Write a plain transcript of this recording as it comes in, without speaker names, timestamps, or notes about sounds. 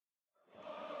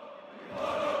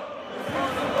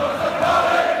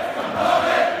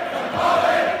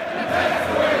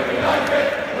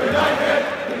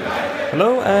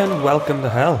and welcome to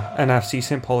Hell, an FC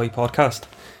St Pauli podcast.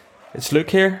 It's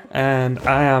Luke here, and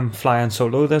I am flying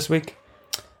solo this week,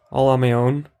 all on my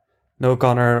own, no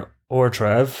Gunnar or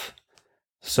Trev,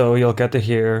 so you'll get to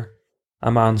hear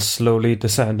a man slowly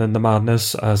descend into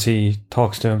madness as he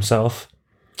talks to himself,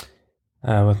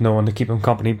 with no one to keep him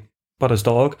company but his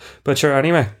dog. But sure,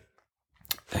 anyway,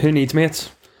 who needs mates?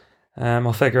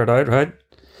 I'll figure it out, right?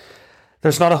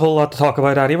 There's not a whole lot to talk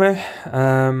about anyway.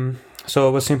 So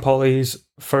it was St Pauli's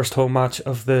first home match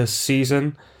of the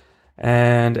season,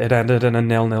 and it ended in a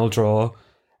 0-0 draw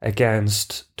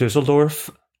against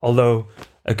Düsseldorf, although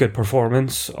a good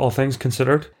performance, all things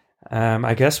considered.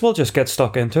 I guess we'll just get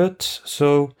stuck into it.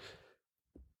 So,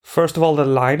 first of all, the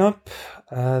lineup.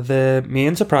 The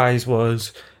main surprise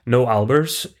was no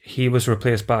Albers. He was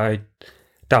replaced by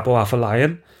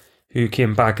Dapo, who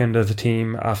came back into the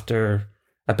team after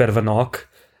a bit of a knock,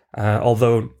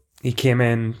 although he came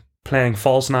in playing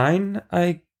false nine,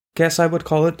 I guess I would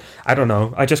call it. I don't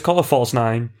know. I just call it false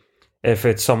nine if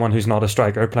it's someone who's not a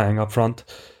striker playing up front.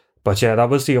 But yeah, that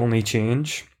was the only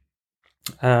change.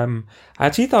 I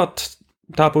actually thought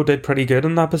Dapo did pretty good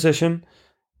in that position,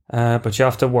 but you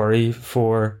have to worry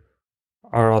for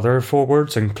our other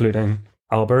forwards, including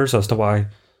Albers, as to why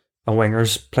a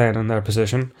winger's playing in their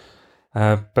position.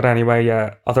 But anyway,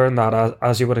 yeah, other than that,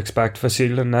 as you would expect,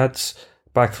 Vasil and Nets,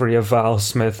 back three of Val,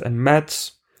 Smith and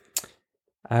Metz.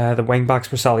 The wing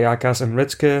backs were Saliakas and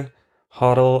Ritzke,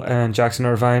 Hoddle and Jackson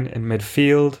Irvine in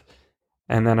midfield,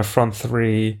 and then a front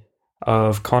three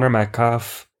of Connor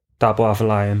Metcalf, Dapo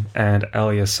Afolayan and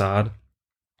Elias Saad.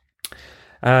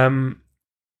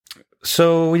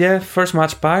 So yeah, first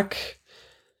match back.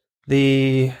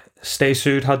 The Stay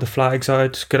Suit had the flags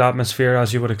out, good atmosphere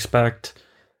as you would expect.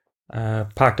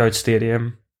 Packed out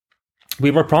stadium.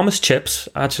 We were promised chips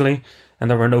actually,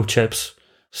 and there were no chips,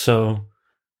 so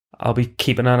I'll be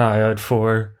keeping an eye out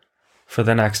for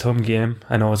the next home game.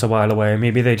 I know it's a while away.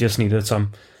 Maybe they just needed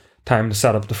some time to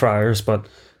set up the fryers, but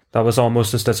that was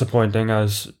almost as disappointing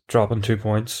as dropping 2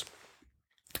 points.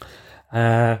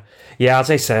 Yeah,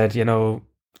 as I said,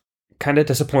 kind of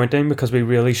disappointing because we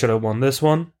really should have won this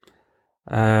one.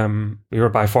 We were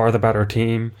by far the better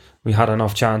team. We had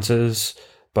enough chances,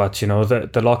 but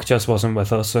the luck just wasn't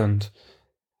with us, and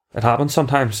it happens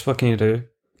sometimes. What can you do?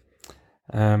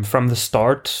 From the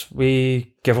start,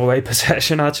 we give away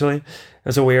possession, actually. It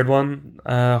was a weird one.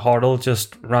 Hoddle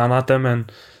just ran at them and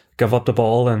gave up the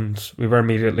ball, and we were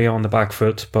immediately on the back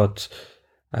foot, but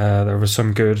there was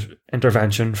some good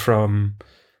intervention from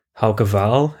Hauke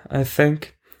Val, I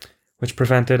think, which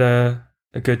prevented a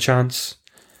good chance.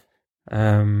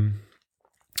 And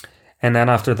then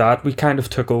after that, we kind of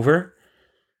took over.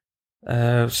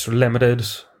 So limited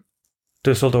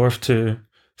Düsseldorf to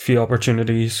few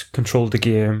opportunities, controlled the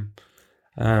game,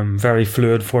 very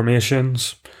fluid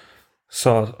formations,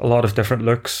 saw a lot of different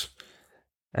looks,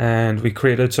 and we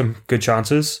created some good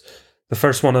chances. The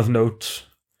first one of note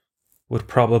would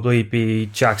probably be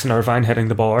Jackson Irvine hitting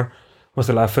the bar with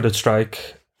a left-footed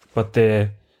strike, but the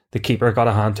keeper got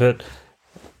a hand to it.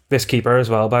 This keeper as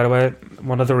well, by the way,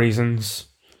 one of the reasons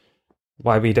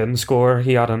why we didn't score,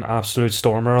 he had an absolute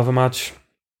stormer of a match.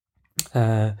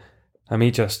 And he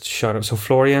just shut up. So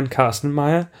Florian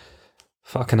Kastenmeier,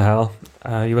 fucking hell,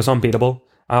 he was unbeatable,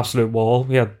 absolute wall.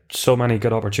 He had so many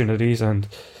good opportunities, and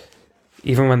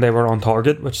even when they were on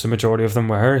target, which the majority of them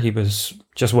were, he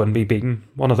just wouldn't be beaten.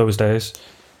 One of those days.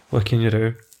 What can you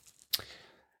do?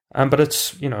 But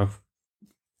it's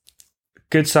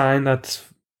good sign that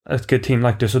a good team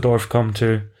like Düsseldorf come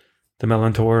to the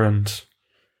Milan Tour, and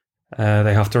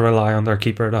they have to rely on their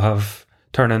keeper to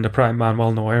turn into prime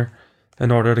Manuel Neuer in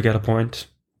order to get a point.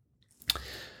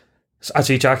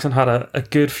 Actually, Jackson had a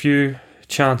good few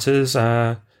chances.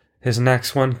 His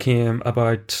next one came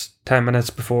about 10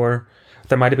 minutes before.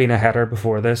 There might have been a header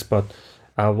before this, but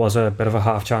was a bit of a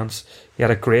half chance. He had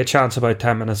a great chance about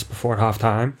 10 minutes before half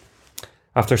time,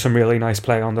 after some really nice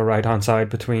play on the right hand side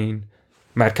between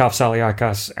Metcalf,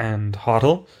 Saliakas and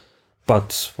Hoddle.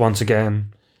 But once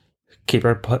again,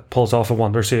 keeper pulls off a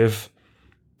wonder save.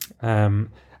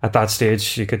 At that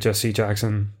stage, you could just see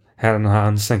Jackson head in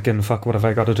hands thinking, fuck, what have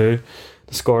I got to do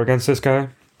to score against this guy?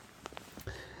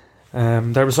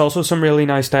 There was also some really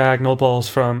nice diagonal balls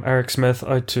from Eric Smith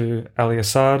out to Elias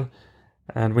Saad,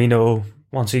 and we know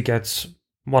once he gets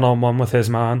one-on-one with his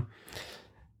man,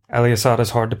 Elias Saad is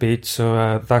hard to beat,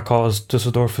 so that caused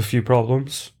Düsseldorf a few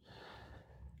problems.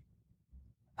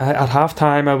 At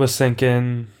half-time, I was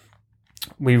thinking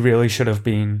we really should have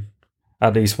been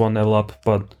at least 1-0 up,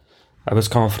 but I was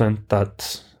confident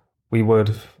that we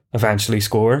would eventually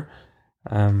score.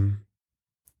 I'm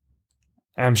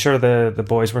sure the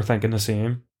boys were thinking the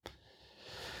same.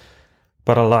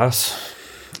 But alas,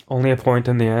 only a point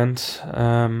in the end.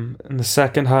 In the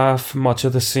second half, much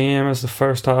of the same as the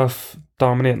first half,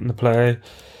 dominating the play.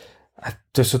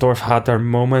 Düsseldorf had their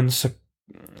moments,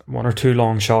 one or two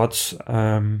long shots.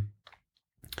 I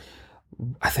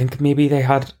think maybe they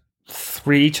had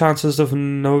 3 chances of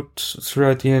note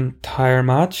throughout the entire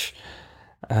match.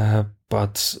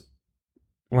 But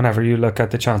whenever you look at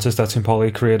the chances that St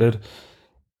Pauli created,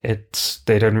 they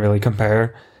didn't really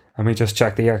compare. And we just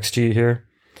checked the XG here.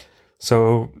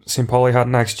 So St Pauli had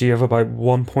an XG of about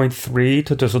 1.3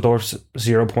 to Düsseldorf's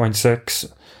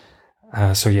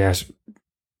 0.6. So yes,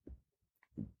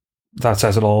 that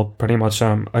says it all. Pretty much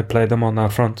outplayed them on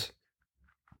that front.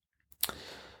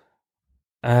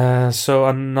 So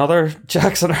another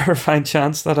Jackson Irvine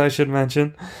chance that I should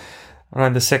mention.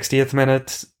 Around the 60th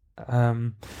minute,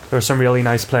 there was some really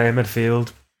nice play in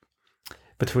midfield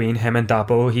between him and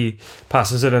Dapo. He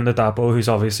passes it into Dapo, who's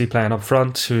obviously playing up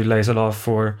front, who lays it off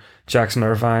for Jackson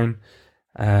Irvine.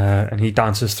 And he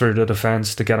dances through the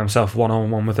defence to get himself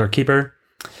one-on-one with their keeper.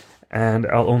 And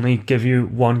I'll only give you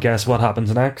one guess what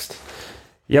happens next.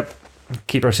 Yep,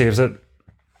 keeper saves it.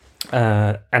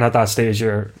 And at that stage,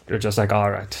 you're just like,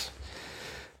 all right,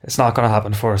 it's not going to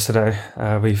happen for us today.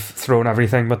 We've thrown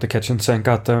everything but the kitchen sink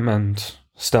at them and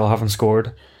still haven't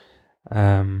scored.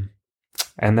 And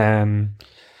then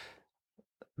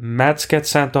Metz gets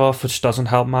sent off, which doesn't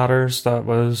help matters. That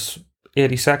was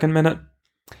 82nd minute.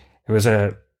 It was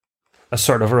a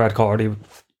sort of a red card. He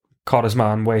caught his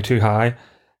man way too high.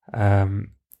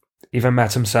 Even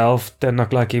Metz himself didn't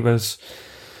look like he was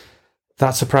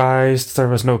that surprised. There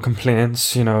was no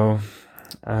complaints.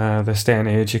 This day and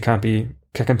age, you can't be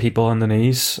kicking people in the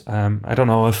knees. I don't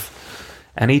know if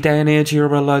any day and age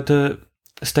you're allowed to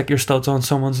stick your studs on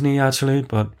someone's knee, actually,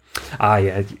 but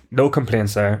yeah, no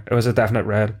complaints there. It was a definite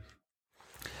red.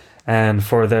 And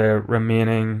for the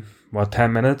remaining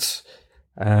 10 minutes,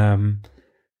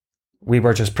 we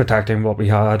were just protecting what we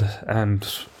had, and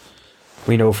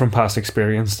we know from past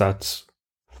experience that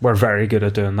we're very good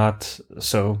at doing that.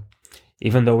 So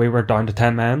even though we were down to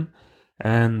 10 men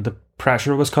and the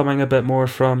pressure was coming a bit more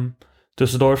from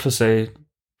Düsseldorf as they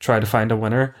try to find a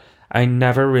winner, I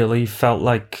never really felt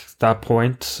like that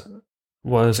point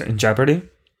was in jeopardy.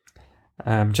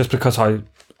 Just because how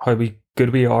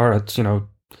good we are at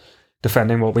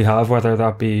defending what we have, whether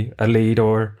that be a lead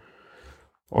or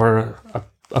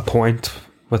a point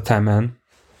with 10 men.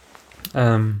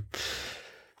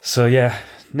 So yeah,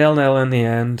 0-0 in the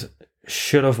end.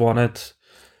 Should have won it.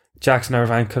 Jackson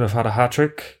Irvine could have had a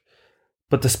hat-trick,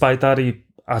 but despite that,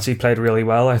 he played really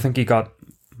well. I think he got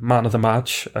man of the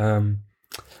match.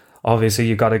 Obviously,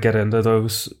 you got to get into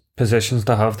those positions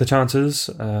to have the chances.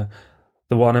 The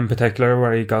one in particular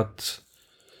where he got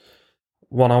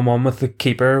one-on-one with the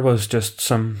keeper was just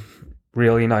some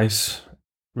really nice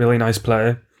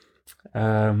play.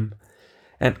 And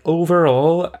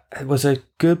overall, it was a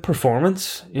good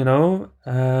performance,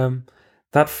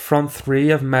 that front three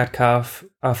of Metcalf,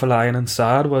 Afolayan and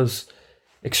Saad was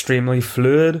extremely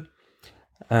fluid.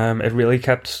 It really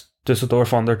kept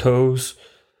Düsseldorf on their toes,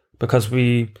 because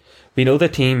we know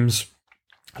that teams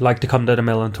like to come to the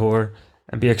Millantor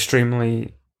and be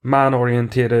extremely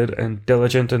man-orientated and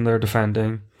diligent in their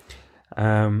defending.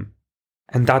 And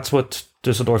that's what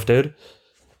Düsseldorf did.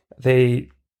 They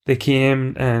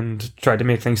came and tried to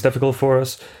make things difficult for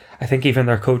us. I think even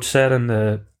their coach said in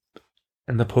the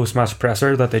post-match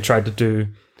presser that they tried to do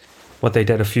what they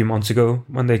did a few months ago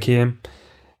when they came,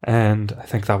 and I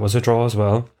think that was a draw as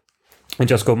well, and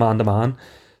just go man-to-man.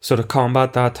 So to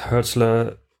combat that,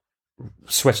 Hertzler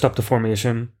switched up the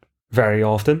formation very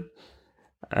often,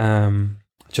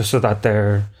 just so that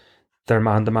their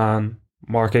man-to-man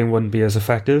marking wouldn't be as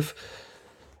effective.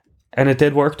 And it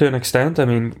did work to an extent. I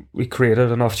mean, we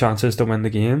created enough chances to win the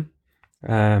game.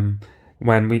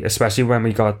 Especially when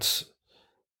we got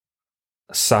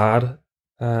Saad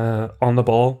on the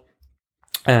ball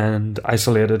and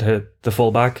isolated hit the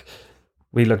fullback,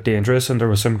 we looked dangerous, and there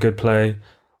was some good play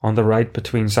on the right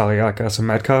between Saliakas and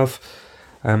Metcalf.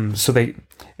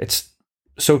 It's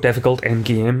so difficult in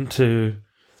game to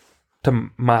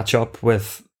match up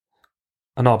with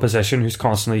an opposition who's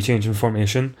constantly changing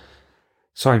formation.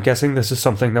 So I'm guessing this is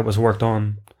something that was worked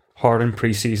on hard in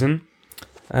pre-season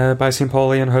by St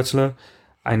Pauli and Hertzler.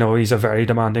 I know he's a very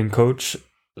demanding coach,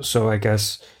 so I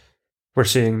guess we're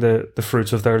seeing the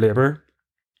fruits of their labour.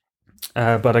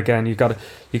 But again, you got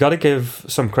to give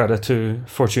some credit to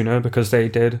Fortuna, because they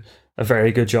did a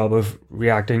very good job of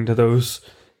reacting to those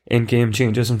in-game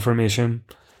changes in formation,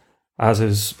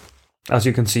 as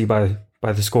you can see by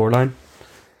the scoreline.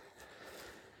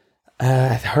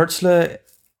 Hertzler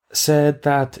said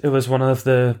that it was one of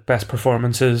the best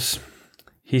performances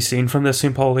he's seen from the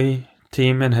St Pauli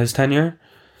team in his tenure.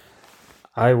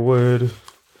 I would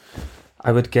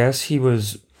guess he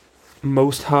was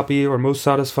most happy or most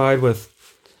satisfied with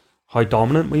how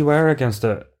dominant we were against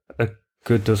a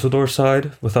good Düsseldorf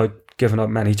side without giving up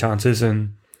many chances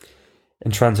in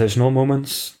transitional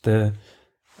moments.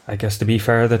 I guess, to be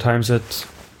fair, the times that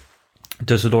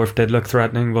Düsseldorf did look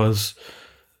threatening was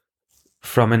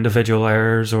from individual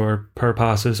errors or per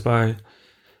passes by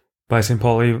St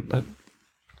Pauli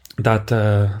that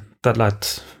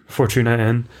let Fortuna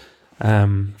in.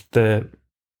 The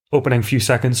opening few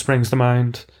seconds springs to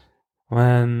mind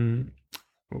when,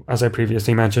 as I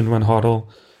previously mentioned, when Hoddle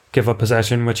give up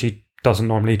possession, which he doesn't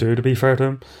normally do, to be fair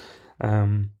to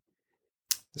him.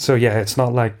 So yeah, it's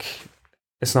not like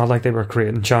they were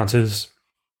creating chances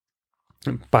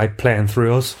by playing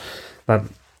through us. That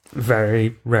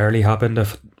very rarely happened,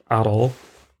 if at all.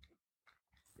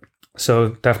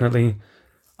 So definitely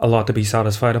a lot to be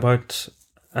satisfied about.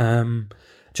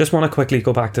 Just want to quickly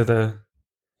go back to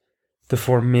the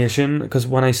formation, because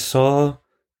when I saw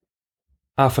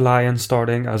Afolayan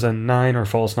starting as a 9 or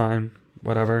false 9,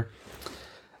 whatever,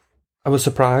 I was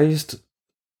surprised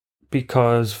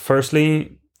because,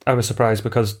 firstly,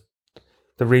 the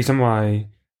reason why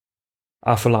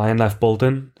Afolayan left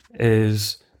Bolton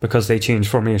is because they changed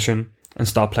formation and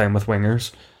stopped playing with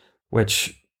wingers,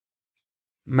 which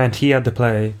meant he had to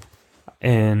play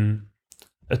in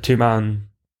a 2-man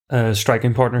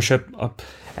striking partnership up,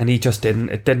 and he just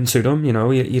it didn't suit him. You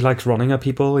know, he likes running at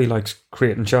people, he likes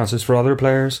creating chances for other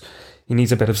players, he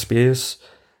needs a bit of space.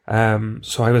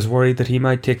 So I was worried that he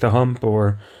might take the hump,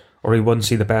 or he wouldn't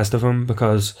see the best of him,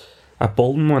 because at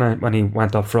Bolton, when he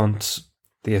went up front,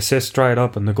 the assists dried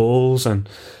up and the goals, and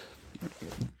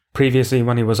previously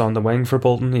when he was on the wing for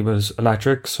Bolton, he was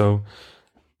electric. So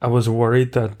I was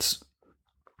worried that,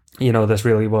 you know, this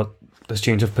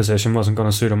change of position wasn't going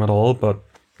to suit him at all. But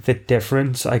the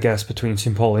difference, I guess, between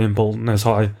St Pauli and Bolton is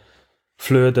how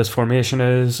fluid this formation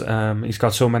is. He's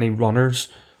got so many runners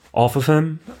off of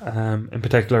him. In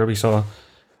particular, we saw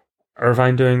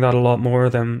Irvine doing that a lot more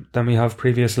than we have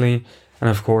previously, and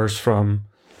of course from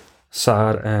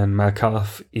Sad and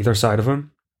Metcalf either side of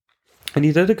him. And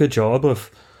he did a good job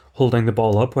of holding the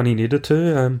ball up when he needed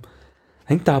to. I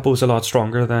think Dapo's a lot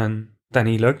stronger than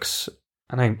he looks,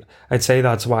 and I'd say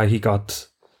that's why he got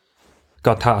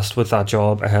tasked with that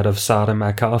job ahead of Sad and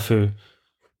Metcalf, who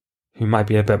might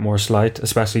be a bit more slight,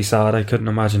 especially Sad. I couldn't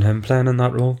imagine him playing in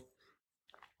that role.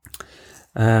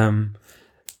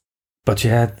 But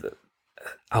yeah,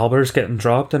 Albert's getting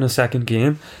dropped in a second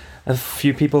game. A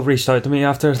few people reached out to me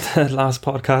after the last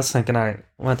podcast thinking I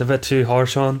went a bit too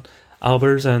harsh on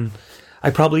Albers, and I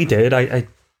probably did. I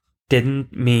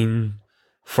didn't mean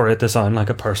for it to sound like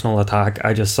a personal attack.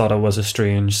 I just thought it was a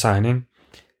strange signing,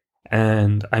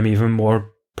 and I'm even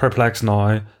more perplexed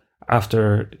now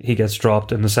after he gets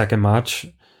dropped in the second match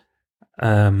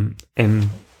and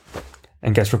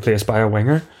gets replaced by a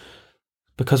winger.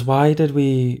 Because why did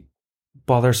we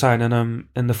bother signing him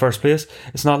in the first place?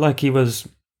 It's not like he was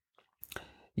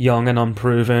young and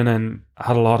unproven and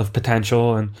had a lot of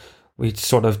potential and we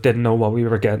sort of didn't know what we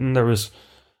were getting.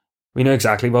 We knew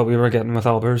exactly what we were getting with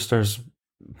Albers. There's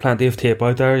plenty of tape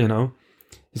out there, you know.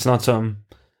 He's not some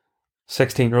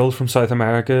 16-year-old from South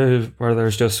America where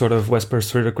there's just sort of whispers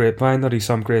through the grapevine that he's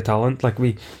some great talent. Like,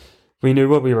 we knew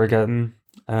what we were getting.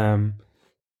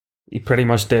 He pretty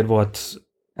much did what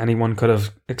anyone could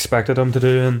have expected him to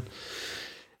do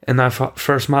in that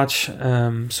first match.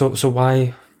 So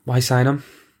why sign him?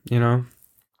 You know,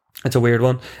 it's a weird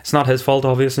one. It's not his fault,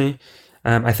 obviously.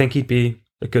 I think he'd be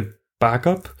a good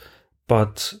backup,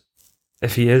 but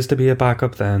if he is to be a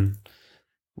backup, then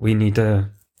we need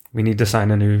to sign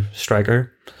a new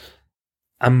striker.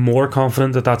 I'm more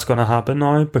confident that that's going to happen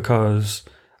now because,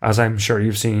 as I'm sure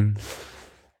you've seen,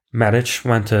 Medic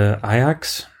went to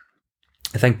Ajax.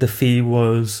 I think the fee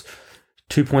was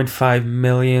 2.5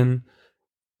 million,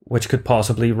 which could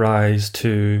possibly rise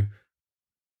to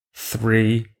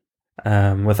 3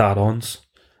 with add-ons.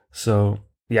 So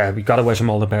yeah, we got to wish him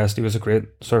all the best. He was a great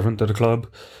servant to the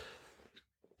club.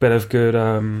 Bit of good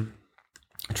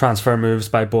transfer moves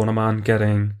by Boneman,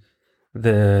 getting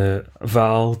the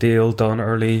Val deal done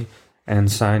early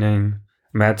and signing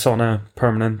Metz on a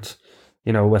permanent,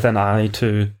 you know, with an eye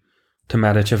to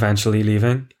Medic eventually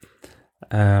leaving.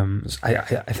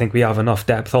 I think we have enough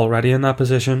depth already in that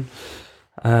position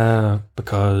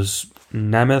because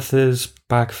Nemeth is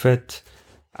back fit,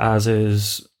 as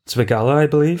is Zvigala, I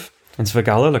believe. And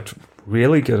Zvigala looked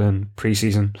really good in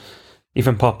pre-season,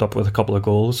 even popped up with a couple of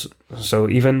goals. So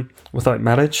even without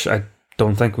Medic, I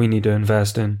don't think we need to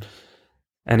invest in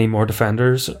any more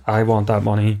defenders. I want that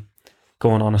money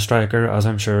going on a striker, as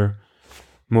I'm sure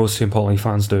most St Pauli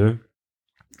fans do.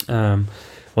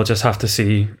 We'll just have to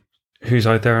see who's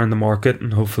out there in the market,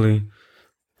 and hopefully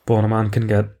Boneman can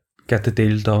get the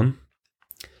deal done.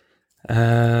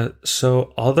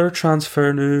 So other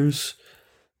transfer news,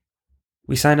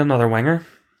 we signed another winger,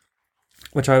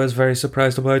 which I was very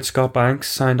surprised about. Scott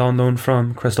Banks signed on loan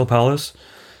from Crystal Palace.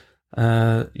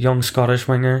 Young Scottish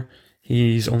winger.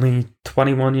 He's only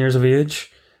 21 years of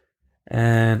age,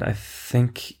 and I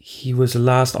think he was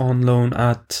last on loan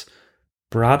at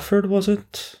Bradford, was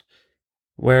it?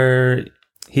 Where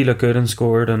he looked good and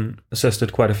scored and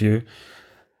assisted quite a few.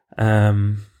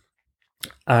 I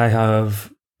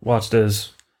have watched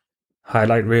his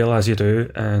highlight reel, as you do,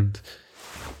 and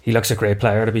he looks a great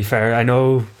player, to be fair. I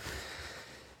know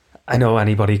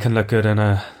anybody can look good in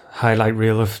a highlight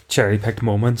reel of cherry-picked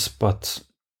moments, but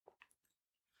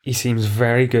he seems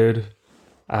very good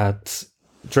at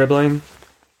dribbling.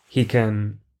 He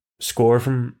can score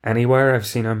from anywhere. I've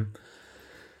seen him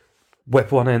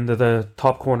whip one into the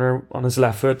top corner on his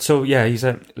left foot. So yeah, he's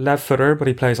a left footer, but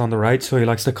he plays on the right, so he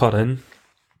likes to cut in.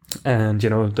 And, you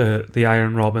know, the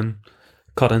Iron Robin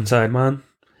cut inside man.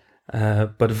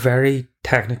 But very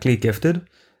technically gifted.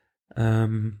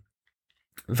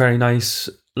 Very nice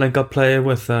link-up play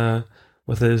with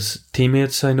his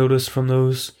teammates, I noticed from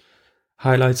those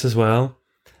highlights as well.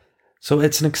 So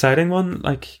it's an exciting one.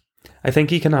 Like, I think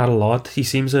he can add a lot. He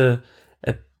seems a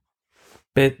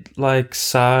bit like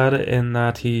sad in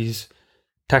that he's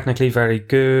technically very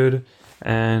good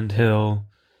and he'll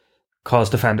cause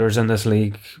defenders in this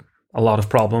league a lot of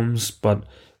problems, but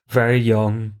very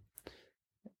young,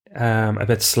 a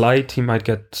bit slight. He might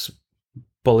get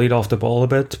bullied off the ball a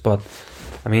bit, but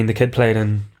I mean, the kid played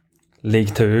in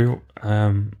League 2,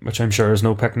 which I'm sure is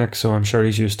no picnic, so I'm sure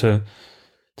he's used to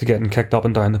getting kicked up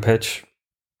and down the pitch.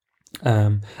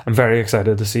 I'm very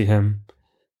excited to see him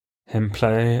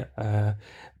play.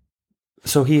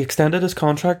 So he extended his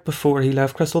contract before he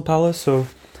left Crystal Palace, so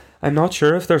I'm not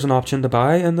sure if there's an option to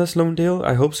buy in this loan deal.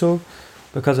 I hope so,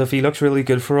 because if he looks really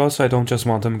good for us, I don't just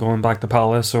want him going back to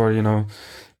Palace or, you know,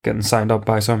 getting signed up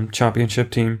by some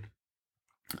championship team.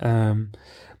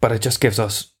 But it just gives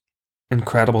us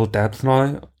incredible depth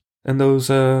now in those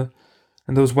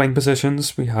wing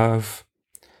positions. We have,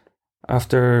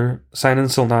 after signing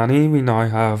Solnani, we now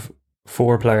have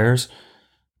 4 players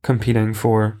competing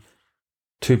for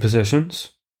 2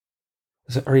 positions.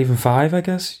 Is it, or even 5, I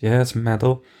guess? Yeah, it's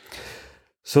mental.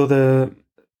 So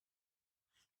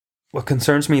what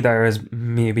concerns me there is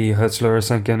maybe Hutzler is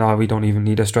thinking, we don't even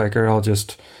need a striker, I'll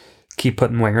just keep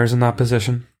putting wingers in that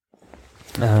position.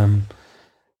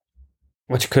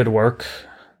 Which could work,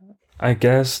 I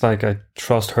guess. Like, I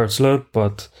trust Hutzler,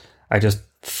 but I just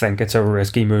think it's a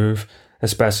risky move,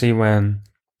 especially when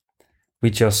we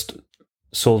just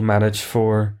sold Medic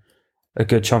for a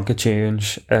good chunk of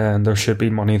change, and there should be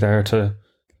money there to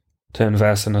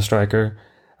invest in a striker.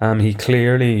 He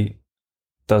clearly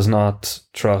does not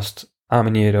trust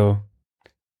Aminiero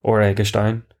or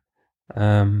Eggestein.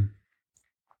 I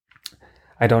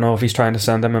don't know if he's trying to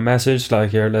send them a message like,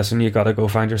 here, listen, you got to go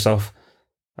find yourself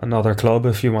another club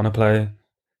if you want to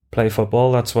play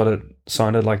football. That's what it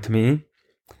sounded like to me.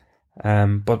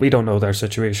 But we don't know their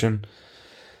situation.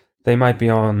 They might be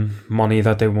on money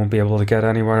that they won't be able to get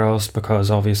anywhere else,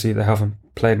 because obviously they haven't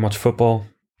played much football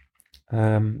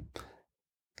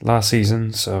last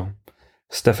season, so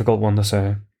it's a difficult one to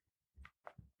say.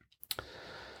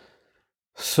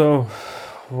 So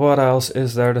what else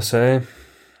is there to say?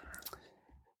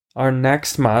 Our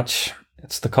next match,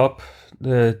 it's the Cup,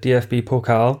 the DFB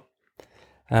Pokal.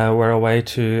 We're away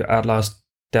to Atlas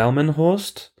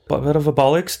Delmenhorst, but a bit of a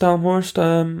bollocks, Delmenhorst,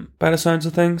 by the sounds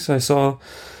of things. I saw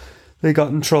they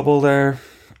got in trouble there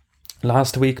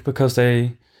last week because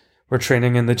they were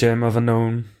training in the gym of a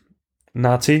known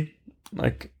Nazi.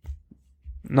 Like,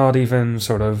 not even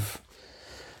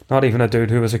a dude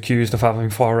who was accused of having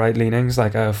far-right leanings,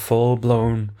 like a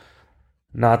full-blown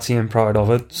Nazi and proud of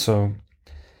it. So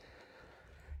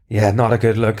yeah, not a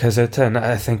good look, is it? And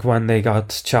I think when they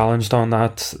got challenged on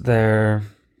that, their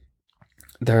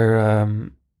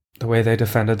the way they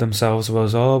defended themselves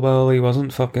was, oh, well, he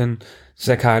wasn't fucking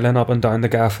Zick Hyland up and down the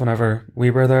gaff whenever we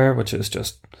were there, which is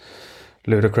just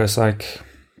ludicrous. Like,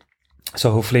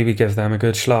 so hopefully we give them a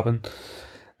good schlapping.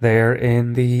 They're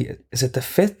in is it the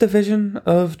 5th division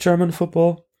of German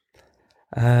football?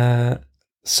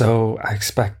 So I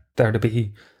expect there to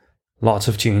be lots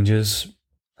of changes.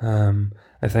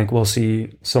 I think we'll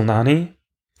see Solnani.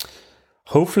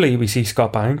 Hopefully we see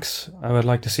Scott Banks. I would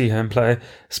like to see him play,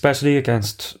 especially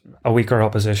against a weaker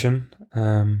opposition.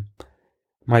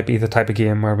 Might be the type of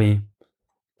game where we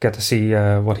get to see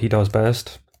what he does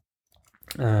best.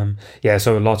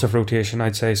 So lots of rotation.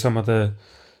 I'd say some of the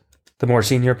more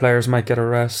senior players might get a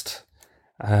rest.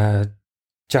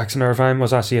 Jackson Irvine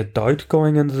was actually a doubt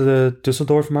going into the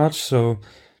Düsseldorf match, so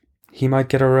he might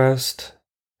get a rest.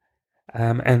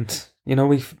 And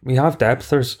we have depth.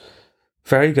 There's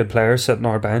very good players sitting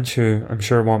on our bench who I'm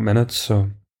sure want minutes.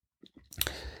 So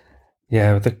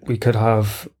yeah, we could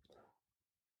have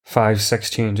 5-6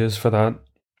 changes for that.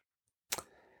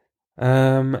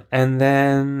 And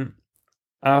then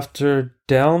after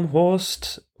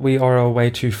Delmhorst, we are away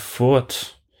to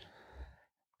Fort.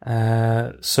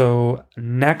 So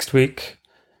next week,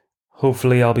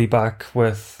 hopefully I'll be back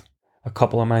with a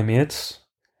couple of my mates,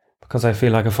 because I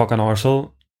feel like a fucking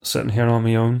arsehole sitting here on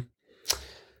my own,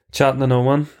 chatting to no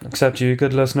one except you,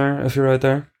 good listener, if you're out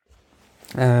there.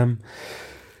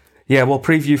 We'll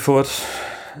preview Foot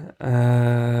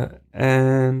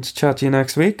and chat to you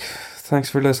next week. Thanks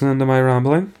for listening to my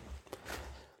rambling.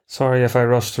 Sorry if I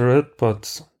rushed through it,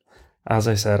 but as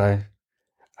I said, I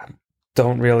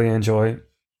don't really enjoy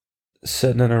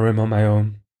sitting in a room on my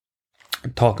own,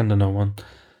 talking to no one.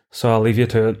 So I'll leave you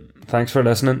to it. Thanks for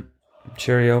listening.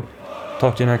 Cheerio.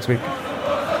 Talk to you next week.